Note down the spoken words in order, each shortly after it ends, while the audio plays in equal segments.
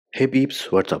Hey peeps,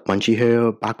 what's up? Munchie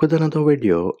here, back with another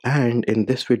video, and in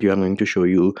this video I'm going to show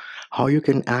you how you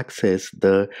can access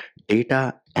the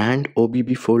data and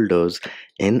OBB folders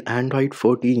in Android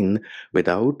 14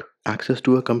 without access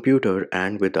to a computer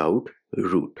and without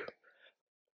root.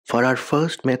 For our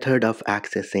first method of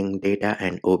accessing data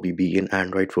and OBB in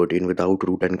Android 14 without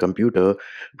root and computer,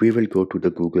 we will go to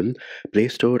the Google Play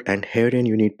Store, and herein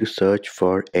you need to search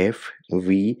for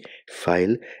FV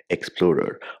File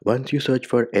Explorer. Once you search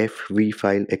for FV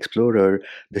File Explorer,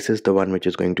 this is the one which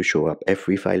is going to show up,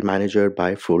 FV File Manager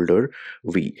by folder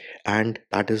V, and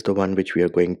that is the one which we are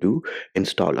going to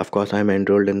install. Of course, I'm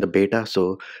enrolled in the beta,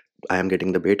 so I am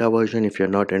getting the beta version. If you're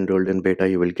not enrolled in beta,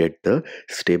 you will get the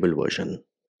stable version.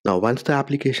 Now, once the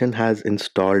application has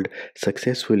installed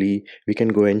successfully, we can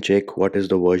go and check what is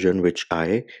the version which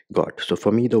I got. So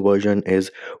for me, the version is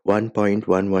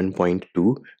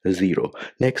 1.11.20.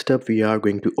 Next up, we are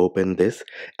going to open this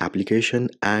application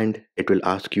and it will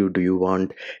ask you, do you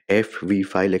want FV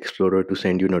File Explorer to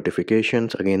send you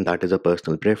notifications? Again, that is a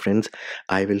personal preference.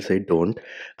 I will say don't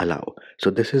allow.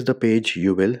 So this is the page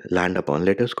you will land upon.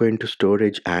 Let us go into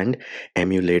storage and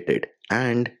emulate it.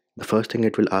 And the first thing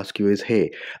it will ask you is,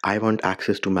 hey, I want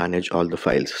access to manage all the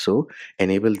files. So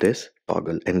enable this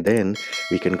toggle and then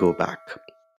we can go back.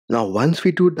 Now, once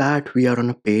we do that, we are on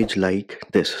a page like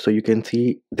this. So you can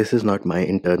see this is not my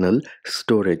internal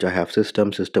storage. I have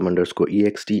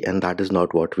system_ext, and that is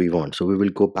not what we want. So we will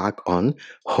go back on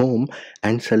home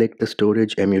and select the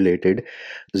storage emulated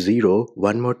 0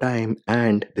 one more time.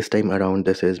 And this time around,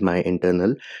 this is my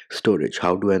internal storage.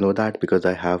 How do I know that? Because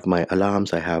I have my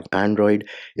alarms, I have Android.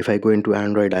 If I go into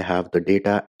Android, I have the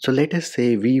data. So let us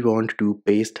say we want to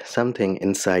paste something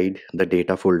inside the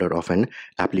data folder of an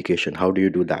application. How do you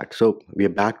do that? So we are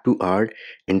back to our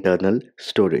internal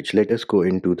storage. Let us go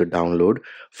into the download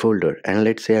folder, and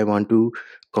let's say I want to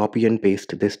copy and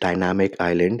paste this dynamic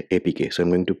island APK. So I'm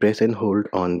going to press and hold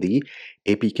on the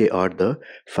APK or the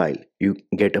file. You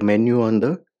get a menu on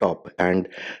the top, and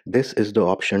this is the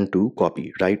option to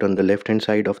copy. Right on the left hand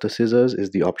side of the scissors is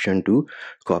the option to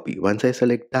copy. Once I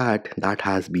select that, that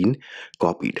has been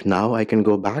copied. Now I can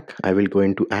go back. I will go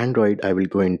into Android. I will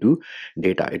go into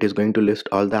data. It is going to list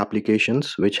all the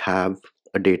applications which have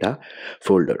a data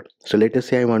folder. So let us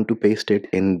say I want to paste it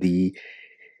in the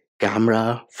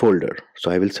camera folder.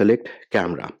 So I will select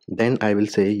camera. Then I will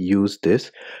say use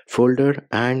this folder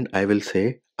and I will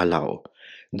say allow.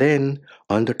 Then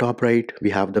on the top right, we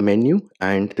have the menu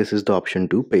and this is the option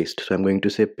to paste. So I'm going to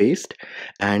say paste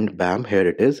and bam, here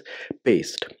it is,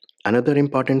 paste. Another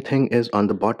important thing is on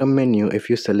the bottom menu, if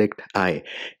you select I,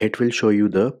 it will show you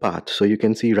the path. So you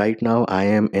can see right now I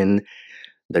am in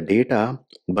the data,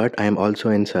 but I am also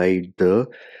inside the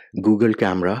Google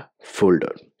Camera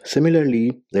folder.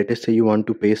 Similarly, let us say you want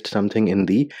to paste something in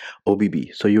the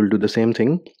OBB. So you'll do the same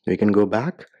thing. We can go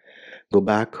back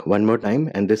one more time,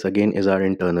 and this again is our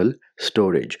internal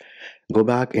storage. Go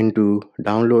back into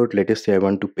download. Let us say I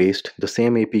want to paste the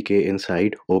same APK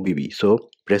inside OBB. So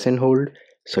press and hold,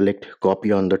 select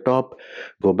copy on the top,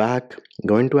 go back,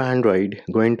 go into Android,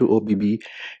 go into OBB.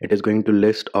 It is going to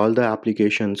list all the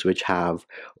applications which have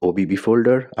OBB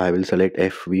folder. I will select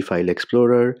FV File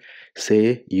Explorer,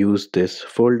 say use this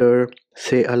folder,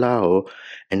 say allow,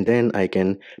 and then I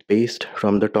can paste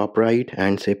from the top right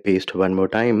and say paste one more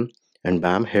time, and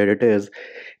bam, here it is.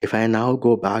 If I now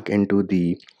go back into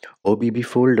the OBB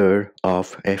folder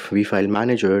of FV File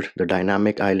Manager, the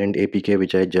dynamic island APK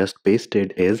which I just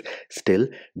pasted is still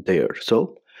there.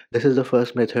 So this is the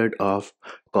first method of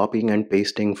copying and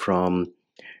pasting from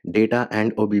data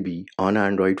and OBB on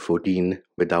Android 14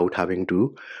 without having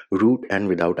to root and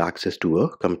without access to a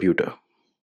computer.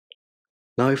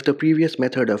 Now, if the previous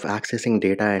method of accessing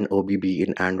data and OBB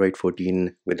in Android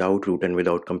 14 without root and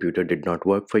without computer did not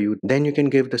work for you, then you can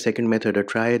give the second method a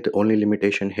try. The only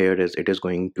limitation here is it is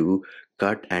going to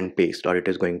cut and paste, or it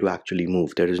is going to actually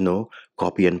move. There is no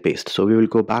copy and paste. So we will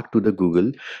go back to the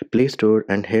Google Play Store,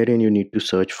 and herein you need to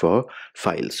search for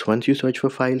files. Once you search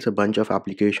for files, a bunch of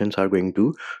applications are going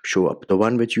to show up. The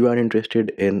one which you are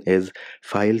interested in is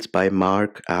files by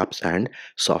Mark Apps and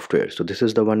Software. So this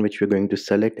is the one which we're going to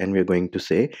select, and we're going to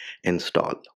say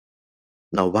install.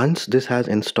 Now, once this has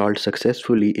installed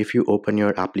successfully, if you open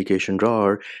your application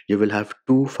drawer, you will have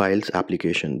two files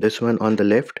application. This one on the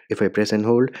left, if I press and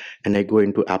hold and I go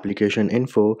into application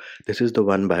info, this is the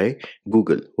one by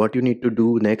Google. What you need to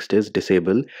do next is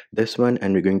disable this one,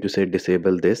 and we're going to say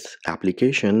disable this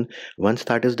application. Once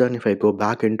that is done, if I go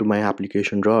back into my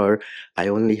application drawer, I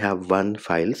only have one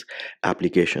files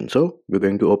application. So we're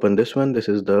going to open this one. This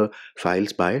is the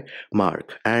files by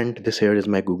Mark, and this here is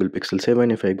my Google Pixel 7.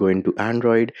 If I go into Android,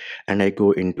 Android and I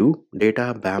go into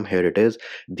data. Bam, here it is.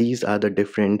 These are the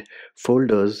different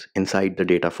folders inside the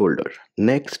data folder.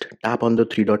 Next, tap on the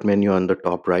three dot menu on the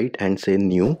top right and say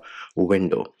new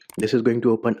window. This is going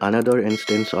to open another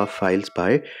instance of files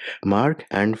by Mark,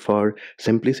 and for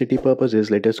simplicity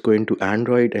purposes, let us go into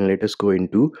Android and let us go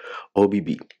into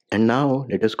OBB. And now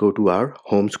let us go to our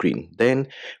home screen. Then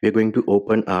we're going to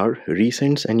open our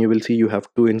recents, and you will see you have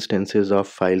two instances of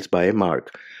files by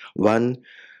Mark. One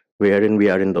wherein we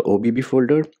are in the OBB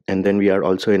folder, and then we are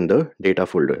also in the data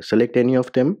folder. Select any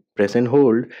of them, press and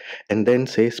hold, and then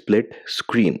say split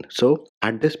screen. So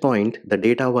at this point, the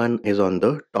data one is on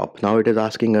the top. Now it is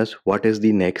asking us what is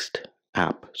the next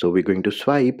app. So we're going to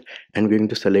swipe and we're going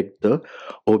to select the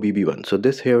OBB one. So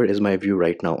this here is my view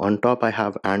right now. On top, I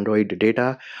have Android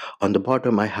data. On the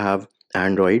bottom, I have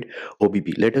Android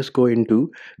OBB. Let us go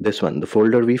into this one, the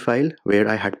folder v file, where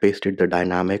I had pasted the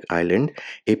dynamic island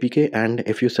APK. And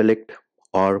if you select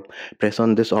or press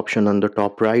on this option on the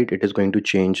top right, it is going to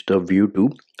change the view to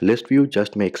list view,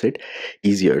 just makes it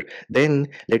easier. Then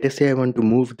let us say I want to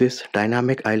move this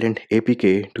dynamic island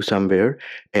APK to somewhere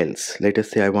else. Let us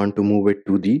say I want to move it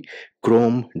to the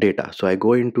Chrome data. So I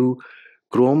go into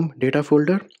Chrome data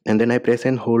folder and then I press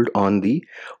and hold on the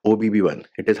OBB one.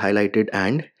 It is highlighted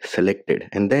and selected.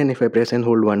 And then if I press and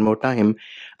hold one more time,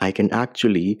 I can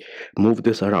actually move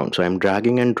this around. So I'm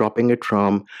dragging and dropping it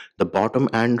from the bottom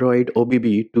Android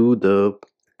OBB to the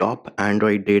top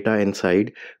Android data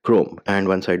inside Chrome. And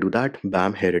once I do that,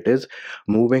 bam, here it is,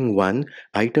 moving one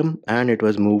item, and it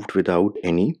was moved without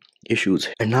any issues.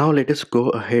 And now let us go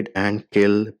ahead and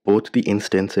kill both the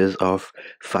instances of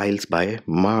files by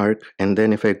Mark. And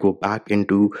then if I go back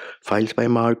into files by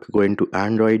Mark, go into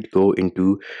Android, go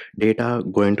into data,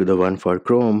 go into the one for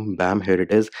Chrome, bam, here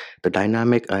it is. The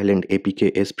dynamic island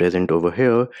APK is present over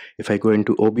here. If I go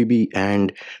into OBB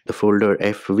and the folder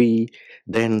FV,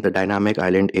 then the dynamic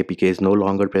island APK is no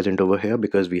longer present over here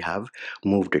because we have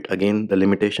moved it. Again, the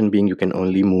limitation being you can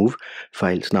only move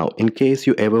files. Now, in case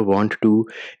you ever want to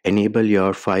enable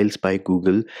your files by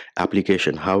Google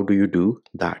application, how do you do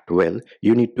that? Well,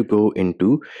 you need to go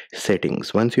into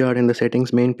settings. Once you are in the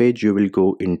settings main page, you will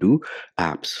go into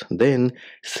apps, then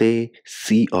say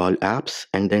see all apps,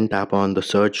 and then tap on the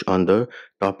search on the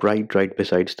top right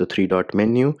besides the three dot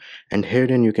menu, and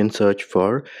herein you can search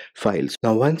for files.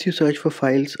 Now once you search for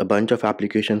files, a bunch of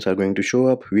applications are going to show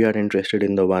up. We are interested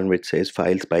in the one which says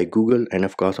files by Google, and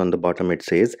of course on the bottom it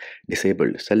says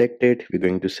disabled. Select it, we're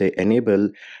going to say enable,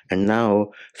 and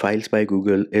now files by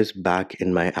Google is back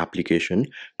in my application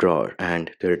drawer,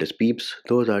 and there it is, peeps.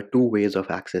 Those are two ways of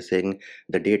accessing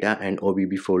the data and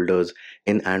OBB folders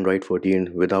in Android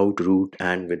 14 without root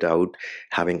and without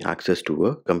having access to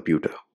a computer.